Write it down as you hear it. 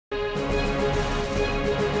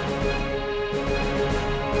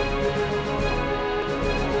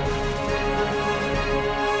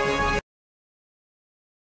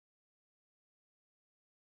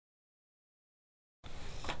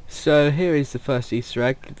So here is the first Easter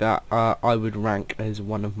egg that I would rank as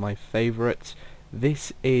one of my favourites.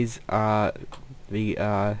 This is the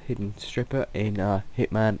hidden stripper in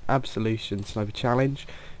Hitman Absolution Sniper Challenge.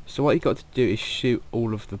 So what you got to do is shoot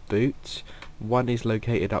all of the boots. One is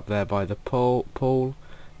located up there by the pool.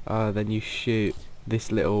 Then you shoot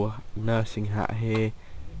this little nursing hat here,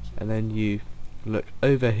 and then you look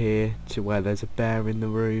over here to where there's a bear in the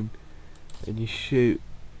room, and you shoot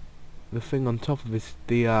the thing on top of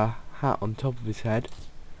the hat on top of his head.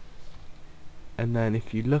 And then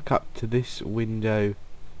if you look up to this window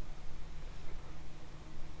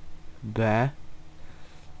there,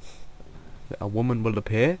 a woman will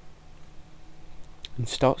appear and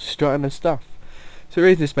start strutting her stuff. So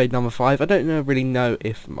here's this made number 5. I don't really know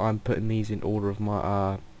if I'm putting these in order of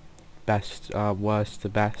my best, worst to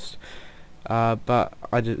best. But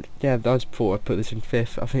I just thought I'd put this in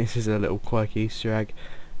 5th. I think this is a little quirky Easter egg.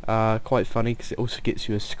 Quite funny because it also gets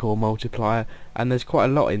you a score multiplier, and there's quite a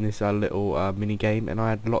lot in this little mini game, and I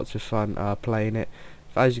had lots of fun playing it.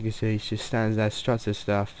 But as you can see, she just stands there, struts her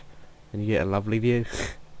stuff, and you get a lovely view.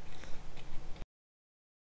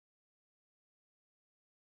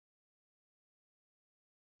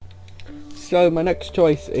 So my next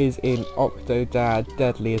choice is in Octodad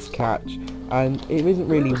Deadliest Catch, and it isn't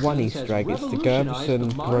really one Easter egg, it's the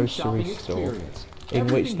Gervison grocery store, in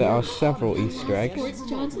which there are several Easter eggs.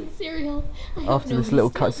 After this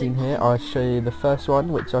little cutscene here, I'll show you the first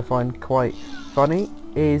one, which I find quite funny,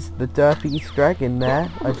 is the Derpy Easter egg in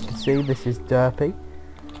there. As you can see, this is Derpy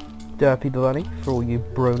the bunny, for all you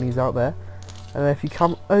bronies out there. And then if you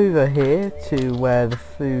come over here to where the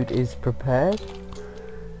food is prepared,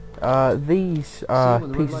 these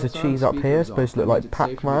pieces of cheese up here are supposed to look like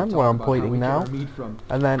Pac-Man, where I'm pointing now.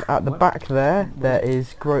 And then at the back there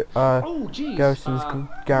is Garrison's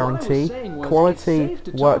guarantee, quality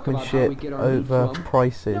workmanship over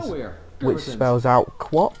prices, which spells out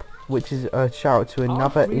QWOP, which is a shout out to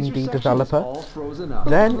another indie developer.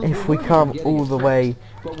 Then if we come all the way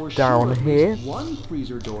down here,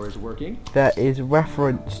 there is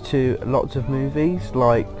reference to lots of movies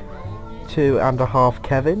like 2.5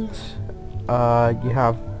 Kevins, you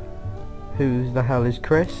have Who the Hell is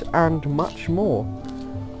Chris, and much more.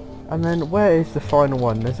 And then where is the final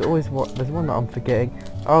one? There's one that I'm forgetting.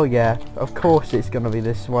 Oh yeah, of course it's gonna be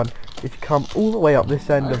this one. If you come all the way up this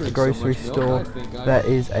end of the grocery store, there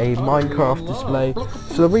is a Minecraft display.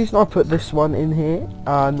 So the reason I put this one in here,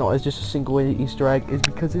 not as just a single Easter egg, is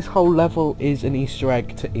because this whole level is an Easter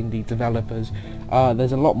egg to indie developers.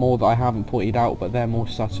 There's a lot more that I haven't pointed out, but they're more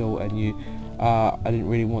subtle, and I didn't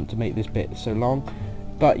really want to make this bit so long.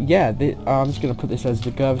 But yeah, I'm just going to put this as the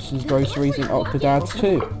Gervison's Groceries in Octodad's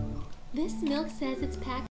too. This milk says it's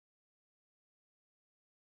packed.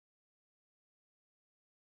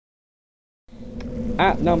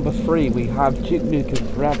 At number 3 we have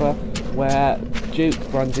Nukem Forever, where Duke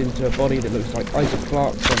runs into a body that looks like Isaac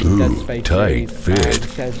Clarke from the Dead Space series, and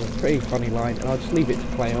says a pretty funny line, and I'll just leave it to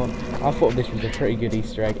play on. I thought this was a pretty good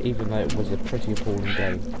Easter egg, even though it was a pretty appalling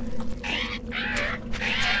game.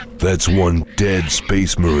 That's one dead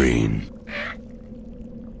Space Marine.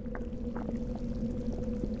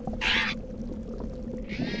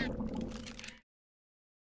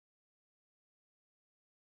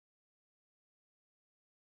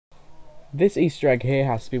 This Easter egg here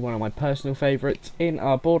has to be one of my personal favourites. In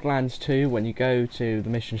Borderlands 2, when you go to the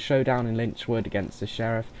mission Showdown in Lynchwood against the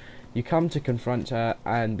sheriff, you come to confront her,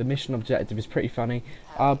 and the mission objective is pretty funny.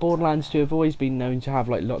 Borderlands 2 have always been known to have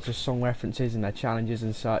like lots of song references in their challenges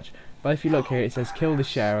and such, but if you look here it says kill the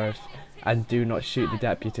sheriff and do not shoot the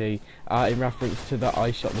deputy, in reference to the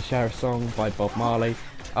I Shot the Sheriff song by Bob Marley.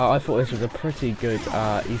 I thought this was a pretty good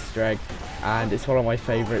Easter egg, and it's one of my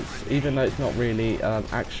favourites. Even though it's not really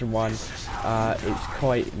action one, it's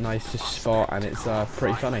quite nice to spot, and it's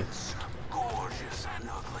pretty funny.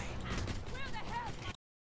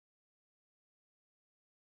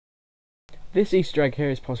 This Easter egg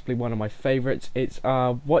here is possibly one of my favourites. It's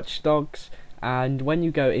Watchdogs, and when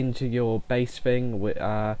you go into your base thing,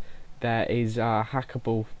 there is a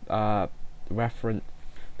hackable reference.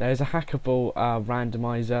 There is a hackable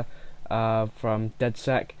randomizer from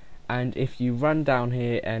DedSec, and if you run down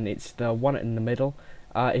here, and it's the one in the middle,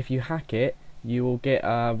 if you hack it, you will get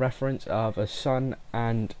a reference of a son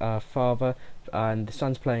and a father, and the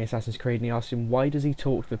son's playing Assassin's Creed, and he asks him why does he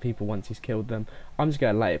talk to the people once he's killed them. I'm just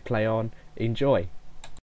going to let it play on. Enjoy.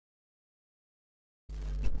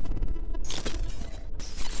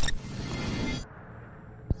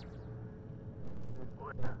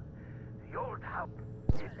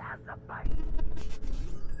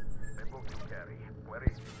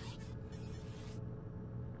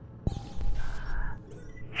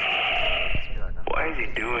 is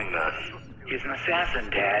he doing this? He's an assassin,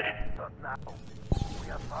 Dad.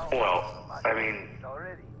 Well, I mean,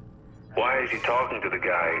 why is he talking to the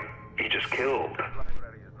guy he just killed?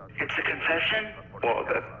 It's a confession? Well,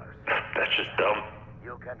 that's just dumb.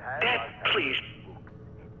 Dad, please.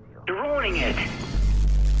 You're ruining it.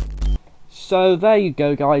 So there you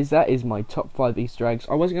go, guys. That is my top 5 Easter eggs.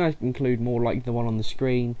 I wasn't going to include more like the one on the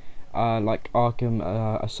screen, like Arkham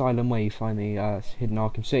Asylum, where you find the hidden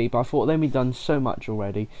Arkham City, but I thought they'd be done so much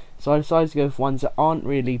already, so I decided to go for ones that aren't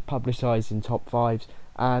really publicised in top 5s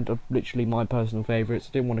and are literally my personal favourites.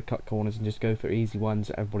 I didn't want to cut corners and just go for easy ones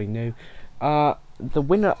that everybody knew. The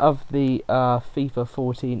winner of the FIFA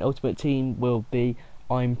 14 Ultimate Team will be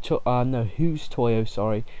Who's Toyo,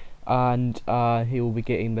 sorry, and he will be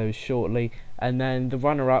getting those shortly. And then the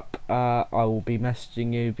runner-up, I will be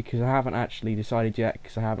messaging you because I haven't actually decided yet,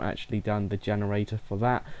 because I haven't actually done the generator for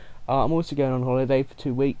that. I'm also going on holiday for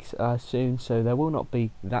 2 weeks soon, so there will not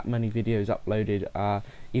be that many videos uploaded,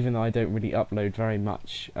 even though I don't really upload very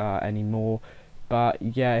much anymore. But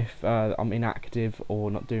yeah, if I'm inactive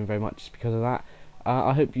or not doing very much just because of that,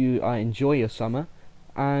 I hope you enjoy your summer,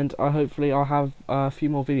 and hopefully I'll have a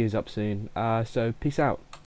few more videos up soon. So peace out.